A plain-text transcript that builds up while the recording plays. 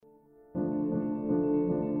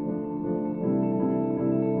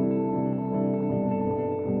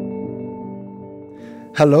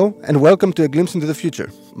Hello and welcome to A Glimpse into the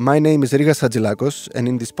Future. My name is Rigas Hadjilakos, and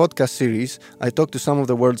in this podcast series I talk to some of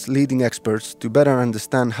the world's leading experts to better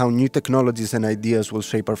understand how new technologies and ideas will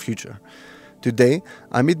shape our future. Today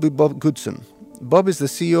I meet with Bob Goodson. Bob is the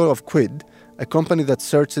CEO of Quid, a company that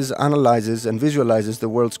searches, analyzes and visualizes the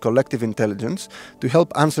world's collective intelligence to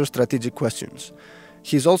help answer strategic questions.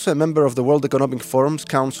 He is also a member of the World Economic Forum's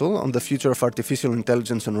Council on the Future of Artificial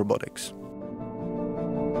Intelligence and Robotics.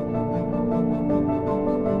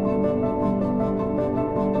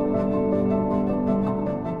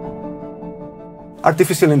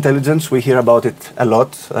 Artificial intelligence, we hear about it a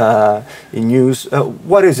lot in news.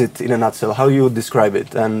 What is it in a nutshell? How you would describe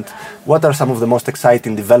it? And what are some of the most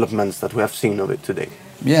exciting developments that we have seen of it today?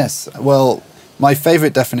 Yes, well, my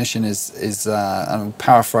favorite definition is I'm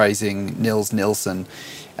paraphrasing Nils Nilsson,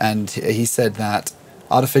 and he said that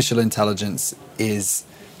artificial intelligence is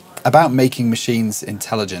about making machines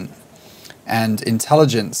intelligent. And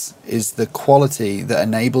intelligence is the quality that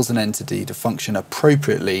enables an entity to function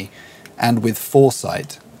appropriately and with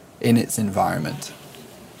foresight in its environment.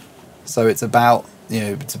 So it's about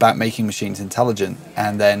making machines intelligent,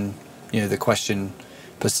 and then the question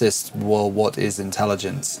persists, well, what is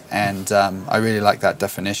intelligence? And I really like that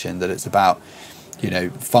definition, that it's about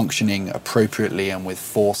functioning appropriately and with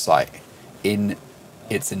foresight in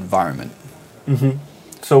its environment. Mm-hmm.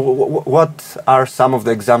 So what are some of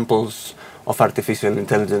the examples of artificial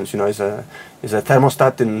intelligence? Is a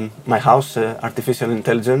thermostat in my house artificial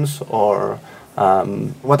intelligence, or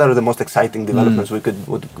what are the most exciting developments we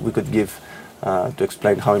could give to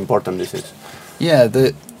explain how important this is? Yeah,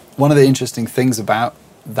 one of the interesting things about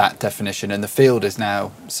that definition, and the field is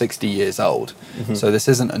now 60 years old, so this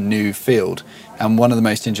isn't a new field. And one of the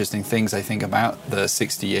most interesting things I think about the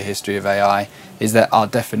 60-year history of AI is that our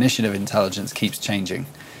definition of intelligence keeps changing.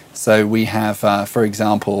 So we have, for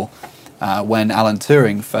example, when Alan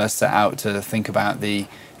Turing first set out to think about the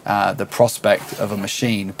prospect of a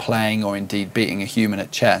machine playing or indeed beating a human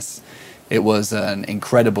at chess, it was an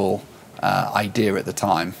incredible idea at the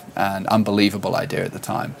time, an unbelievable idea at the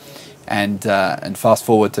time. And fast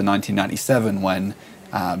forward to 1997, when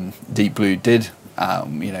Deep Blue did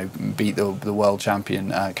beat the world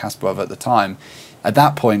champion Kasparov at the time. At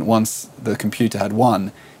that point, once the computer had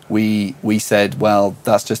won, we said, well,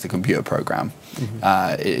 that's just a computer program.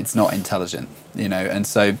 It's not intelligent, and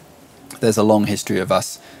so there's a long history of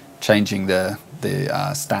us changing the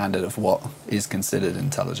standard of what is considered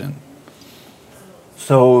intelligent.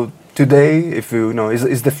 So today, if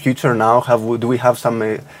is the future now? Do we have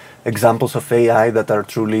some examples of AI that are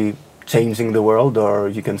truly changing the world, or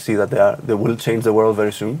you can see that they will change the world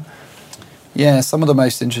very soon? Yeah, some of the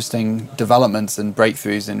most interesting developments and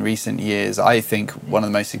breakthroughs in recent years, I think one of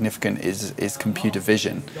the most significant is computer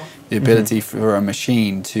vision. The ability for a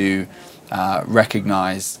machine to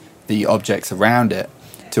recognize the objects around it,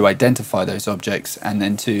 to identify those objects, and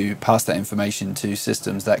then to pass that information to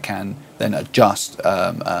systems that can then adjust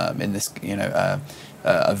in this,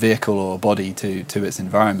 a vehicle or a body to its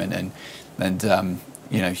environment, and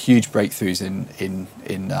huge breakthroughs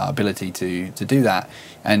in our ability to do that.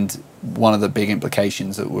 And one of the big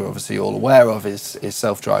implications that we're obviously all aware of is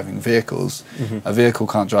self-driving vehicles. A vehicle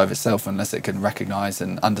can't drive itself unless it can recognize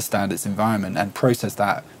and understand its environment and process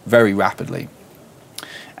that very rapidly.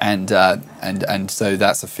 And so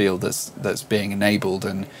that's a field that's being enabled,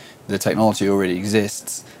 and the technology already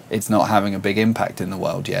exists. It's not having a big impact in the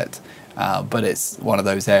world yet, but it's one of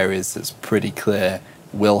those areas that's pretty clear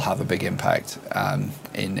will have a big impact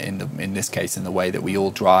in this case in the way that we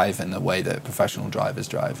all drive and the way that professional drivers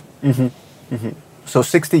drive. So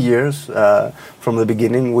 60 years from the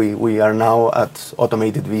beginning, we are now at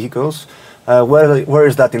automated vehicles. Where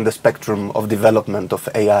is that in the spectrum of development of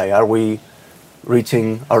AI? Are we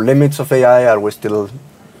reaching our limits of AI? Are we still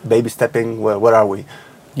baby stepping? Where are we?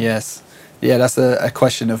 Yes. Yeah, that's a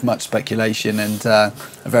question of much speculation, and a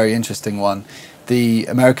very interesting one. The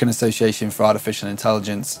American Association for Artificial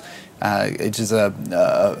Intelligence, which is a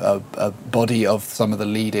body of some of the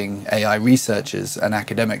leading AI researchers and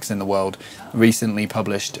academics in the world, recently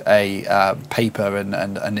published a paper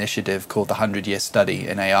and initiative called the 100-Year Study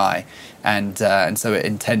in AI, and so it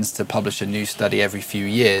intends to publish a new study every few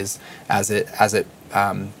years as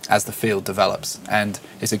the field develops. And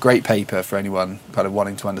it's a great paper for anyone kind of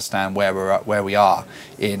wanting to understand where we are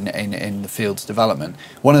in the field's development.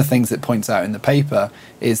 One of the things it points out in the paper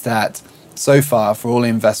is that so far, for all the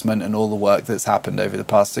investment and all the work that's happened over the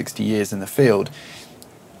past 60 years in the field,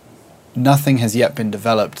 nothing has yet been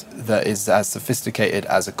developed that is as sophisticated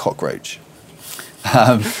as a cockroach.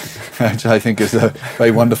 Which I think is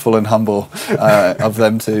very wonderful and humble of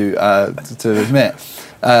them to admit.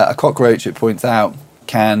 A cockroach, it points out,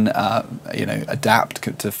 can adapt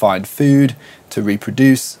to find food, to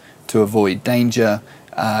reproduce, to avoid danger.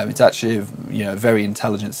 It's actually a very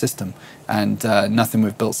intelligent system, and nothing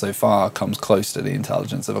we've built so far comes close to the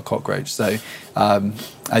intelligence of a cockroach. So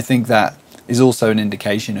I think that is also an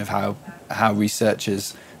indication of how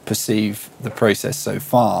researchers perceive the process so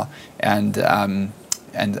far, and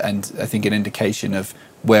I think an indication of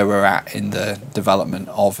where we're at in the development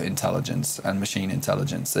of intelligence and machine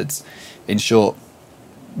intelligence. It's, in short,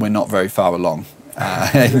 we're not very far along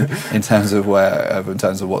in terms of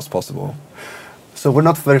what's possible. So we're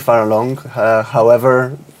not very far along.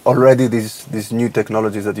 However, already these new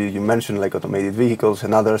technologies that you mentioned, like automated vehicles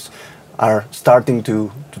and others, are starting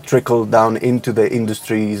to trickle down into the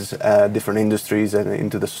industries, different industries, and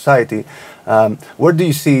into the society. Where do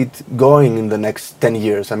you see it going in the next 10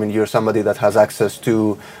 years? I mean, you're somebody that has access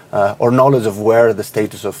to or knowledge of where the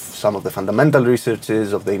status of some of the fundamental research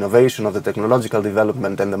is, of the innovation, of the technological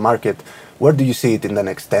development and the market. Where do you see it in the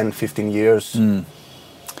next 10, 15 years?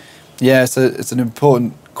 Yeah, so it's an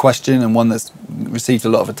important question, and one that's received a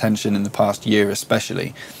lot of attention in the past year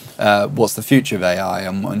especially. What's the future of AI,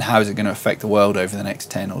 and how is it going to affect the world over the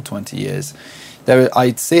next 10 or 20 years?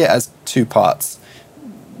 I see it as two parts.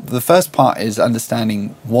 The first part is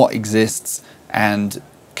understanding what exists and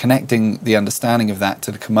connecting the understanding of that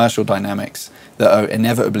to the commercial dynamics that are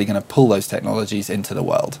inevitably going to pull those technologies into the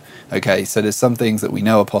world. Okay, so there's some things that we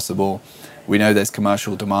know are possible, we know there's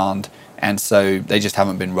commercial demand, and so they just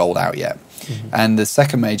haven't been rolled out yet. Mm-hmm. And the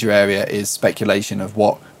second major area is speculation of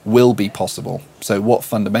what will be possible. So what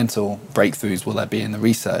fundamental breakthroughs will there be in the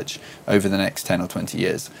research over the next 10 or 20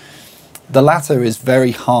 years? The latter is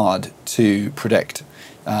very hard to predict.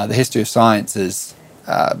 The history of science is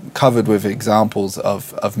covered with examples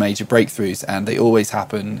of major breakthroughs, and they always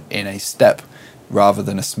happen in a step rather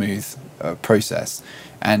than a smooth process.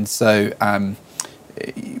 And so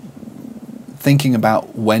thinking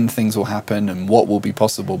about when things will happen and what will be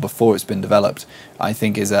possible before it's been developed, I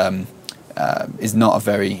think is not a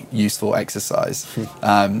very useful exercise.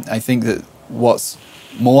 I think that what's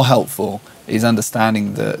more helpful is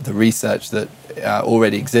understanding the research that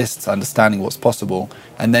already exists, understanding what's possible,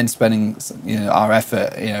 and then spending our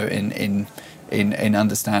effort in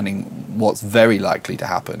understanding what's very likely to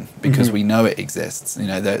happen, because mm-hmm. we know it exists.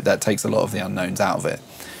 That takes a lot of the unknowns out of it.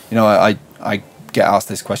 I get asked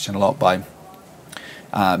this question a lot by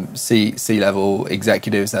C-level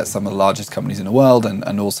executives at some of the largest companies in the world,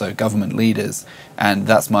 and also government leaders, and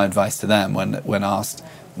that's my advice to them when asked.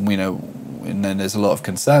 And then there's a lot of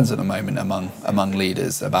concerns at the moment among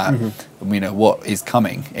leaders about mm-hmm. What is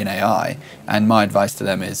coming in AI, and my advice to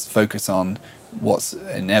them is focus on what's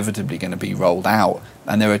inevitably going to be rolled out,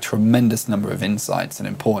 and there are a tremendous number of insights and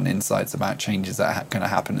important insights about changes that are going to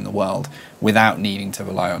happen in the world without needing to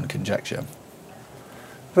rely on conjecture.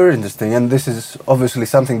 Very interesting, and this is obviously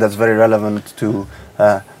something that's very relevant to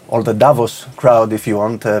all the Davos crowd, if you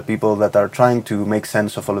want, people that are trying to make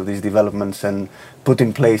sense of all of these developments and put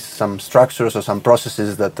in place some structures or some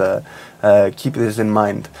processes that keep this in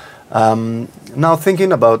mind. Now,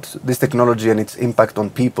 thinking about this technology and its impact on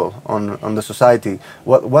people, on the society,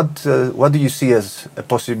 what do you see as a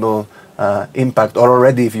possible impact, or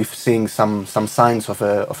already if you're seeing some signs of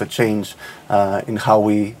a change in how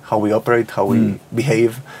we operate, how we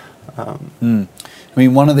behave? I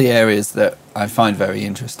mean, one of the areas that I find very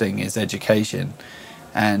interesting is education,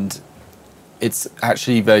 and it's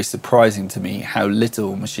actually very surprising to me how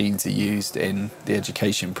little machines are used in the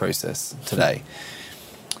education process today.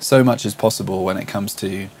 So much is possible when it comes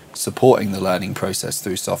to supporting the learning process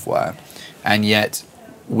through software, and yet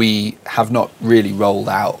we have not really rolled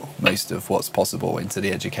out most of what's possible into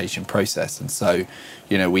the education process. And so,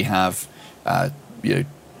 we have,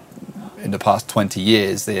 in the past 20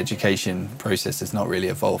 years, the education process has not really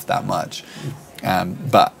evolved that much.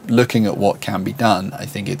 But looking at what can be done, I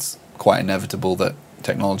think it's quite inevitable that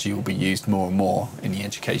technology will be used more and more in the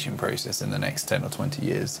education process in the next 10 or 20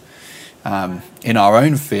 years. In our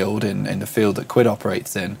own field, in the field that Quid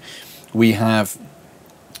operates in, we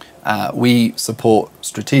support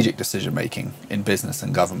strategic decision making in business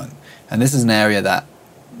and government, and this is an area that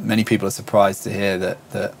many people are surprised to hear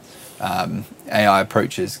that AI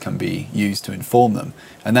approaches can be used to inform them,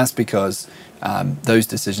 and that's because those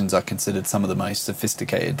decisions are considered some of the most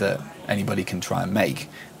sophisticated that anybody can try and make.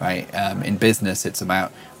 Right? In business, it's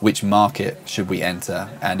about which market should we enter,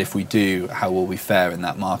 and if we do, how will we fare in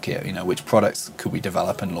that market? Which products could we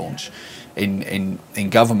develop and launch? In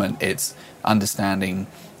government, it's understanding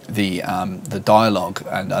the dialogue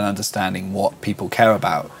and understanding what people care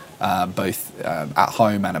about, both at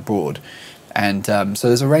home and abroad. And so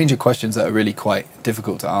there's a range of questions that are really quite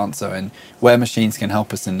difficult to answer, and where machines can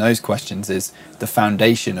help us in those questions is the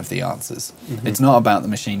foundation of the answers. It's not about the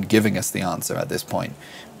machine giving us the answer at this point,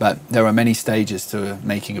 but there are many stages to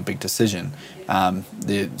making a big decision.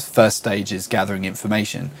 The first stage is gathering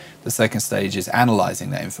information. The second stage is analyzing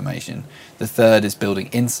that information. The third is building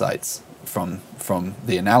insights from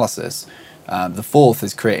the analysis. The fourth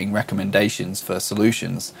is creating recommendations for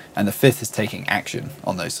solutions, and the fifth is taking action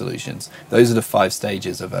on those solutions. Those are the 5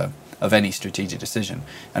 stages of any strategic decision.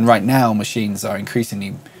 And right now, machines are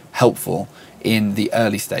increasingly helpful in the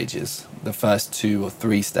early stages, the first 2 or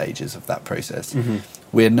 3 stages of that process.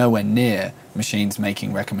 We're nowhere near machines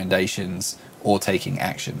making recommendations or taking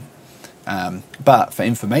action. But for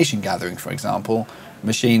information gathering, for example,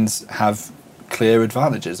 machines have clear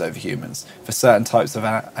advantages over humans. For certain types of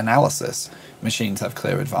analysis, machines have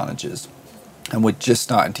clear advantages. And we're just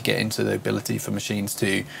starting to get into the ability for machines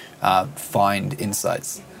to find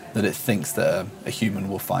insights that it thinks that a human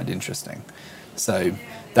will find interesting. So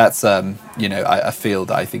that's a field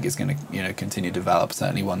that I think is going to continue to develop.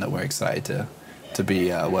 Certainly one that we're excited to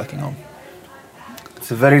be working on.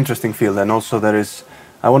 It's a very interesting field, and also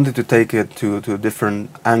I wanted to take it to a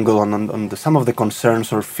different angle on some of the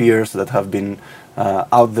concerns or fears that have been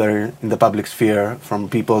out there in the public sphere from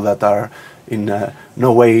people that are in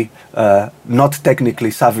no way not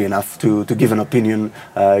technically savvy enough to give an opinion.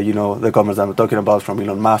 The comments I'm talking about from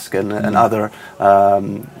Elon Musk and other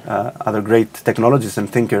great technologists and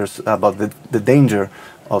thinkers about the danger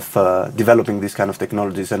of developing these kind of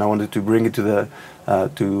technologies. And I wanted to bring it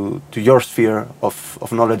to your sphere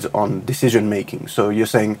of knowledge on decision making. So you're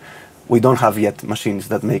saying we don't have yet machines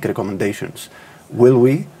that make recommendations. Will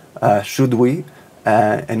we? Should we?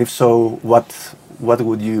 And if so, what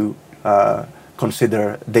would you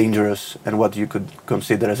consider dangerous, and what you could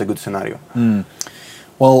consider as a good scenario?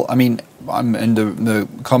 Well, I mean, in the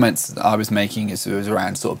comments that I was making it was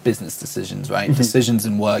around sort of business decisions, right? Decisions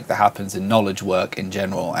in work that happens in knowledge work in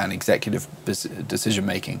general and executive decision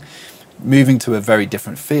making. Moving to a very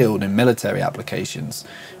different field in military applications,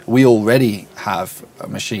 we already have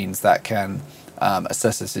machines that can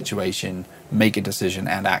assess a situation, make a decision,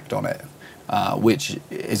 and act on it, which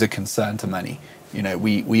is a concern to many.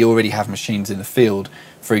 We already have machines in the field.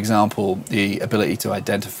 For example, the ability to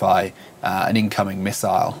identify an incoming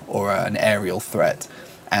missile or an aerial threat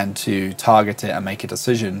and to target it and make a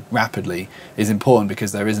decision rapidly is important,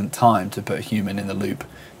 because there isn't time to put a human in the loop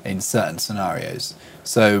in certain scenarios.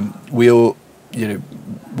 So we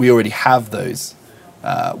already have those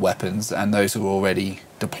weapons, and those are already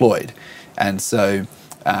deployed. And so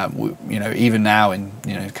even now,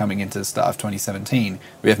 coming into the start of 2017,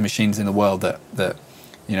 we have machines in the world that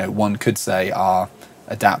one could say are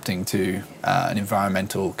adapting to an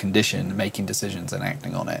environmental condition, making decisions and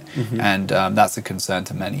acting on it. And that's a concern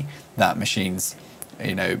to many, that machines,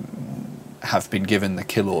 have been given the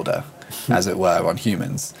kill order, as it were, on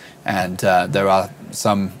humans. And there are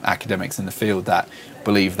some academics in the field that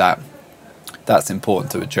believe that that's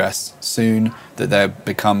important to address soon, that there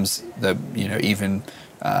becomes there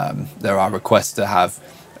are requests to have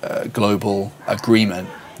a global agreement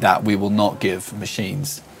that we will not give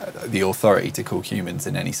machines the authority to call humans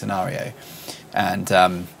in any scenario, and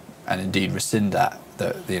indeed rescind that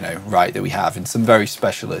right that we have in some very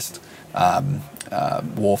specialist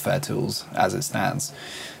warfare tools as it stands.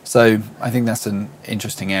 So I think that's an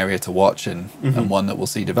interesting area to watch, and one that we'll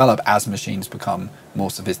see develop as machines become more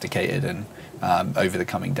sophisticated, and over the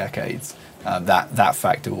coming decades, that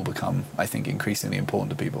factor will become, I think, increasingly important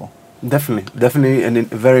to people. Definitely, and a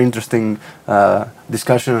very interesting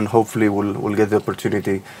discussion, and hopefully we'll get the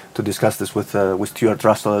opportunity to discuss this with Stuart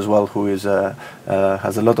Russell as well, who is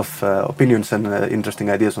has a lot of opinions and interesting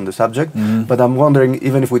ideas on the subject. But I'm wondering,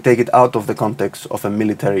 even if we take it out of the context of a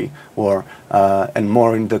military war and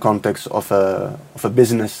more in the context of a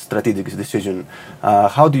business strategic decision,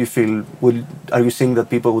 how do you feel? Are you seeing that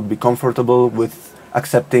people would be comfortable with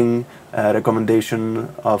accepting recommendation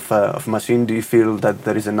of machine? Do you feel that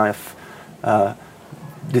there is enough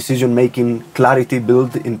decision-making clarity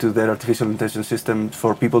built into their artificial intelligence system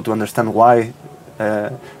for people to understand why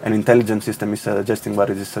an intelligent system is suggesting what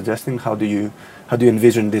it is suggesting? How do you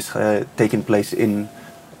envision this taking place in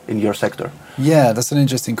your sector? Yeah, that's an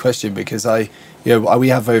interesting question, because we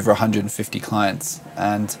have over 150 clients,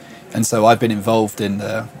 and so I've been involved in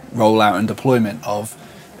the rollout and deployment of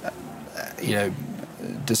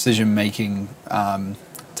decision-making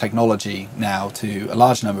technology now to a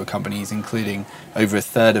large number of companies, including over a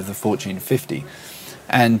third of the Fortune 50,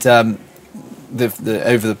 and over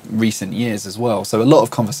the recent years as well. So a lot of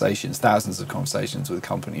conversations, thousands of conversations with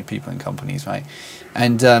people in companies, right?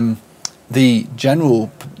 And the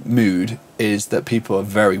general mood is that people are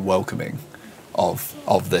very welcoming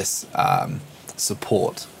of this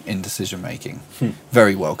support in decision making.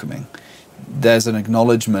 Very welcoming. There's an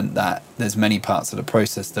acknowledgement that there's many parts of the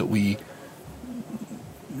process that we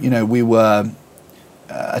were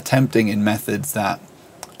attempting in methods that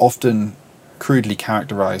often crudely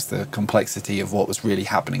characterize the complexity of what was really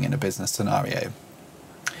happening in a business scenario.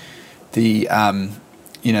 The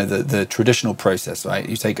traditional process, right?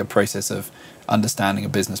 You take a process of understanding a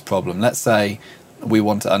business problem. Let's say we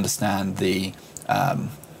want to understand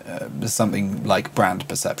something like brand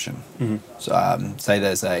perception. So, say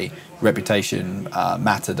there's a reputation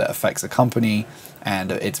matter that affects a company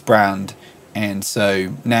and its brand, and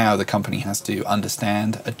so now the company has to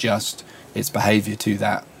understand, adjust its behavior to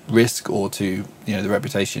that risk or to the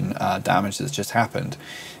reputation damage that's just happened.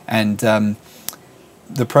 And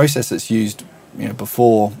the process that's used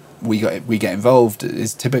before we get involved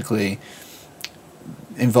is typically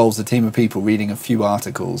involves a team of people reading a few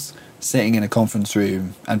articles, sitting in a conference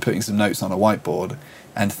room and putting some notes on a whiteboard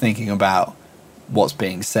and thinking about what's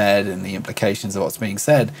being said and the implications of what's being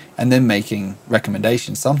said, and then making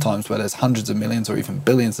recommendations, sometimes where there's hundreds of millions or even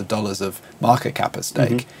billions of dollars of market cap at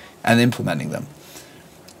stake, and implementing them.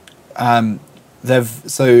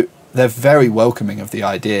 They're very welcoming of the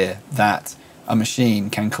idea that a machine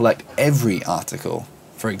can collect every article,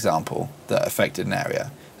 for example, that affected an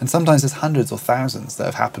area. And sometimes there's hundreds or thousands that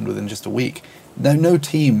have happened within just a week. No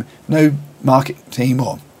team, no market team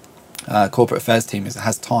or corporate affairs team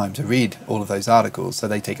has time to read all of those articles, so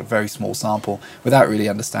they take a very small sample without really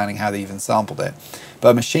understanding how they even sampled it. But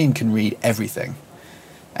a machine can read everything,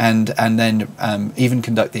 and then even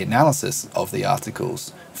conduct the analysis of the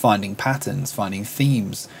articles, finding patterns, finding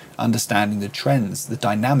themes, understanding the trends, the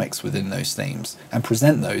dynamics within those themes, and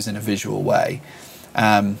present those in a visual way.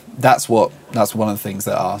 That's one of the things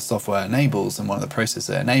that our software enables, and one of the processes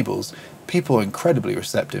it enables. People are incredibly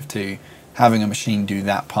receptive to having a machine do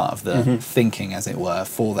that part of the thinking, as it were,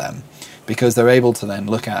 for them, because they're able to then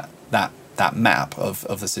look at that map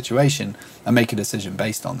of the situation and make a decision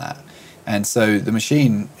based on that. And so the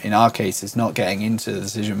machine, in our case, is not getting into the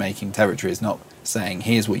decision-making territory. It's not saying,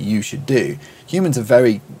 here's what you should do. Humans are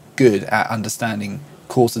very good at understanding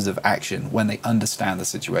courses of action when they understand the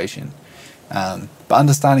situation. But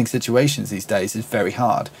understanding situations these days is very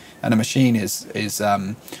hard, and a machine is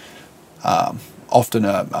often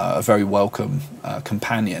a very welcome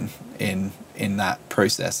companion in that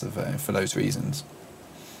process for those reasons.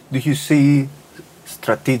 Do you see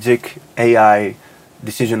strategic AI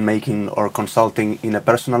decision making or consulting in a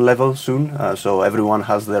personal level soon? So everyone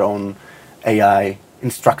has their own AI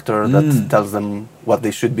instructor that tells them what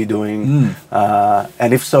they should be doing,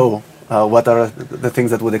 and if so, what are the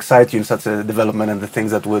things that would excite you in such a development, and the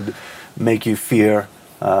things that would make you fear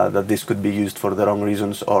that this could be used for the wrong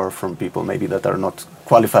reasons, or from people maybe that are not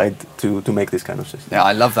qualified to make this kind of system? Yeah,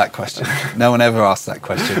 I love that question. No one ever asks that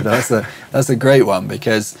question. That's a great one,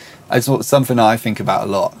 because it's something I think about a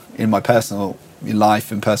lot in my personal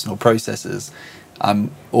life and personal processes. I'm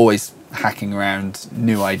always hacking around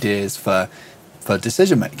new ideas for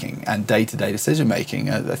decision making and day-to-day decision making.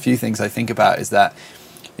 A few things I think about is that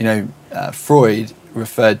Freud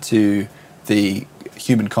referred to the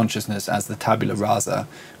human consciousness as the tabula rasa,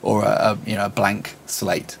 or a blank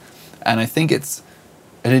slate. And I think it's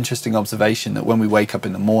an interesting observation that when we wake up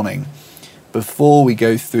in the morning, before we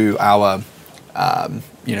go through our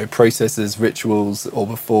processes, rituals, or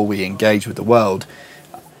before we engage with the world,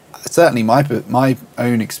 certainly my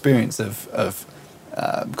own experience of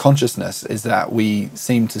consciousness is that we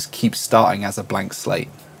seem to keep starting as a blank slate.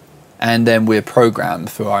 And then we're programmed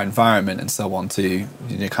through our environment and so on to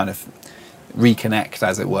kind of reconnect,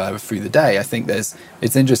 as it were, through the day. I think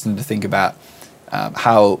it's interesting to think about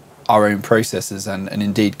how our own processes, and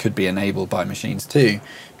indeed could be enabled by machines too,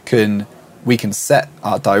 we can set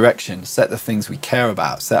our direction, set the things we care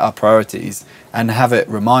about, set our priorities, and have it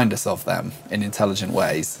remind us of them in intelligent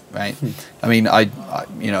ways, right? I mean, I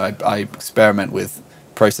experiment with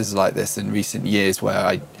processes like this in recent years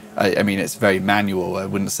where I mean, it's very manual. I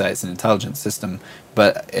wouldn't say it's an intelligent system,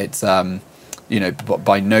 but it's,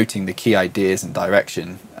 by noting the key ideas and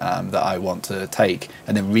direction that I want to take,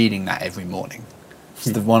 and then reading that every morning.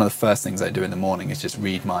 So one of the first things I do in the morning is just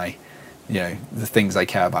read the things I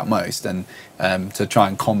care about most, and to try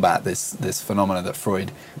and combat this phenomenon that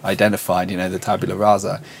Freud identified, the tabula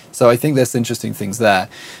rasa. So I think there's interesting things there.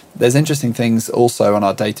 There's interesting things also on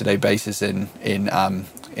our day-to-day basis in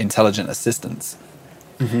intelligent assistance.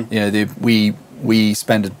 We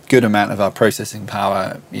spend a good amount of our processing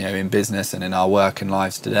power, in business and in our work and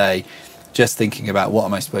lives today, just thinking about what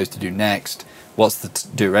am I supposed to do next, what's the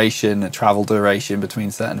duration, the travel duration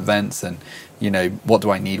between certain events, and what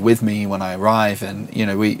do I need with me when I arrive. And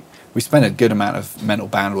we spend a good amount of mental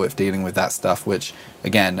bandwidth dealing with that stuff, which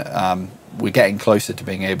again, we're getting closer to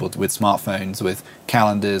being able to, with smartphones, with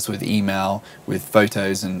calendars, with email, with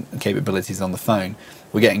photos and capabilities on the phone,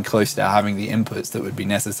 we're getting close to having the inputs that would be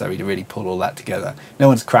necessary to really pull all that together. No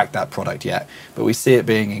one's cracked that product yet, but we see it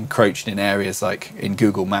being encroached in areas like in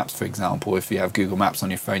Google Maps, for example. If you have Google Maps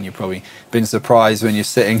on your phone, you've probably been surprised when you're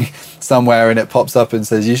sitting somewhere and it pops up and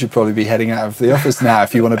says, you should probably be heading out of the office now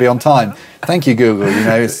if you want to be on time. Thank you, Google.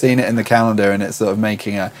 It's seen it in the calendar, and it's sort of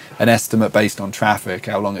making an estimate based on traffic,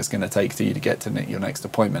 how long it's going to take for you to get to your next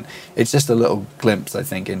appointment. It's just a little glimpse, I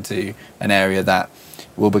think, into an area that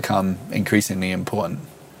will become increasingly important.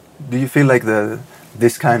 Do you feel like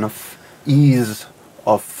this kind of ease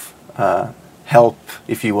of help,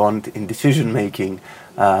 if you want, in decision making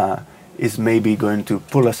is maybe going to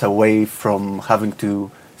pull us away from having to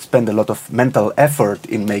spend a lot of mental effort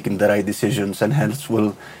in making the right decisions, and hence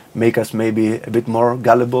will make us maybe a bit more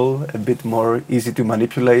gullible, a bit more easy to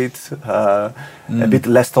manipulate, a bit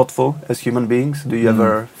less thoughtful as human beings? Do you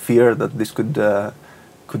ever fear that this could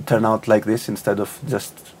turn out like this instead of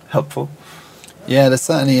just helpful? Yeah, there's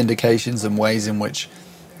certainly indications and ways in which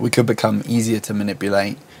we could become easier to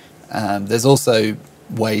manipulate. There's also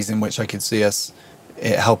ways in which I could see it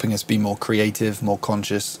helping us be more creative, more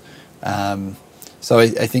conscious. So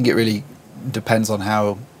I think it really depends on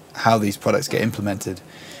how these products get implemented.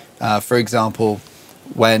 For example,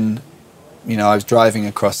 when I was driving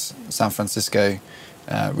across San Francisco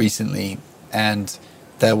recently, and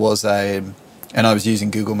there was and I was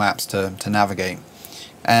using Google Maps to navigate,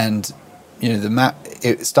 and the map,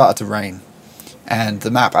 it started to rain, and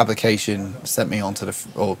the map application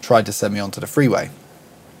tried to send me onto the freeway,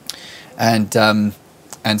 and the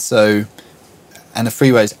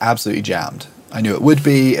freeway is absolutely jammed. I knew it would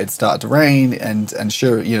be. It started to rain, and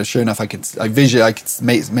sure enough, I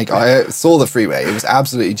saw the freeway. It was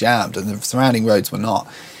absolutely jammed, and the surrounding roads were not.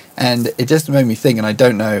 And it just made me think, and I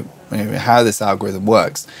don't know how this algorithm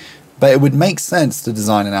works, but it would make sense to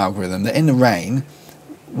design an algorithm that in the rain,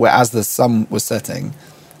 as the sun was setting,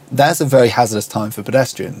 that's a very hazardous time for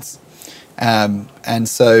pedestrians. And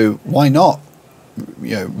so why not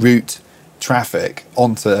route traffic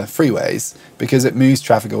onto freeways, because it moves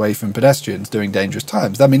traffic away from pedestrians during dangerous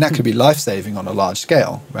times. I mean, that could be life-saving on a large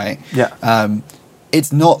scale, right? Yeah.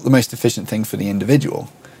 It's not the most efficient thing for the individual.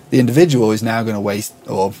 The individual is now going to waste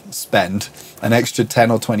or spend an extra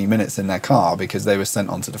 10 or 20 minutes in their car because they were sent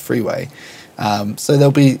onto the freeway. So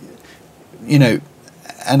there'll be,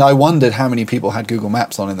 and I wondered how many people had Google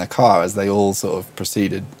Maps on in their car as they all sort of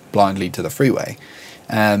proceeded blindly to the freeway,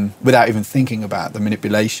 without even thinking about the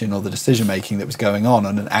manipulation or the decision-making that was going on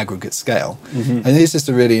an aggregate scale. Mm-hmm. And it's just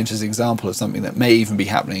a really interesting example of something that may even be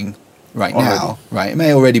happening right now, right? It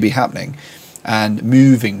may already be happening, and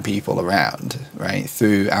moving people around, right,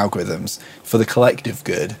 through algorithms for the collective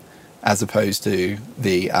good as opposed to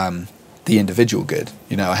the individual good.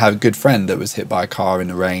 I have a good friend that was hit by a car in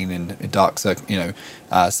the rain in dark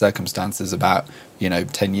circumstances about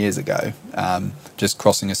 10 years ago, just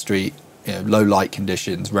crossing a street, low light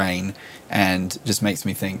conditions, rain, and just makes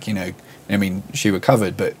me think, she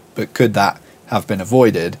recovered, but could that have been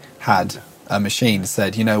avoided had a machine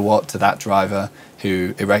said, to that driver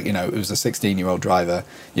who, it was a 16-year-old driver,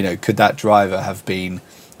 could that driver have been,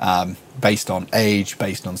 based on age,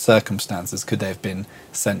 based on circumstances, could they have been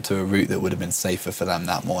sent to a route that would have been safer for them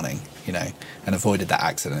that morning, and avoided that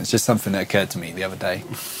accident? It's just something that occurred to me the other day.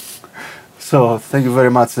 So thank you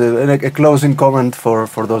very much. A closing comment for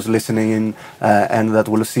those listening in, and that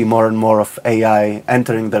will see more and more of AI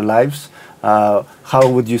entering their lives. How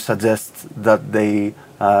would you suggest that they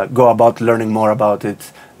go about learning more about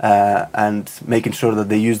it and making sure that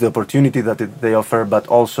they use the opportunity that they offer, but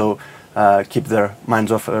also keep their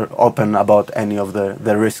minds open about any of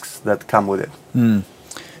the risks that come with it?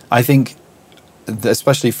 I think,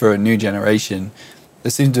 especially for a new generation, they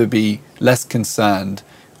seem to be less concerned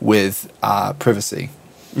with privacy.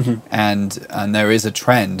 Mm-hmm. And there is a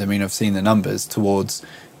trend, I've seen the numbers, towards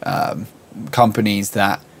companies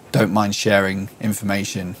that don't mind sharing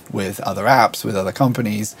information with other apps, with other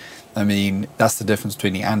companies. That's the difference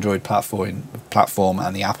between the Android platform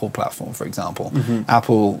and the Apple platform, for example. Mm-hmm.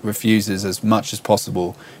 Apple refuses as much as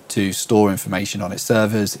possible to store information on its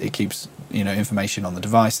servers. It keeps information on the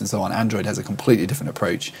device and so on. Android has a completely different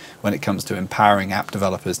approach when it comes to empowering app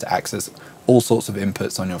developers to access all sorts of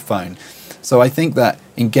inputs on your phone. So I think that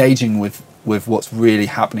engaging with what's really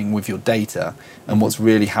happening with your data and what's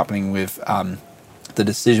really happening with the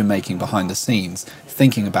decision making behind the scenes,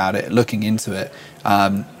 thinking about it, looking into it,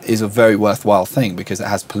 is a very worthwhile thing because it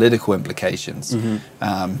has political implications,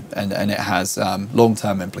 and it has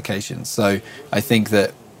long-term implications. So I think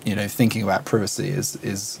that thinking about privacy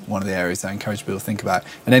is one of the areas I encourage people to think about.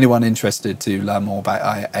 And anyone interested to learn more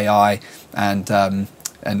about AI and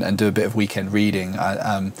do a bit of weekend reading,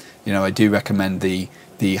 I do recommend the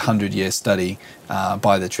 100-year study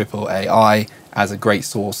by the AAAI as a great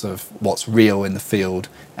source of what's real in the field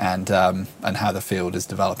and how the field is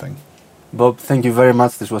developing. Bob, thank you very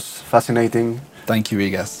much. This was fascinating. Thank you,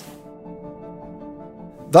 Rigas.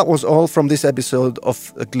 That was all from this episode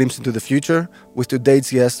of A Glimpse into the Future with today's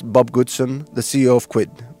guest, Bob Goodson, the CEO of Quid.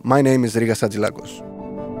 My name is Rigas Hadjilakos.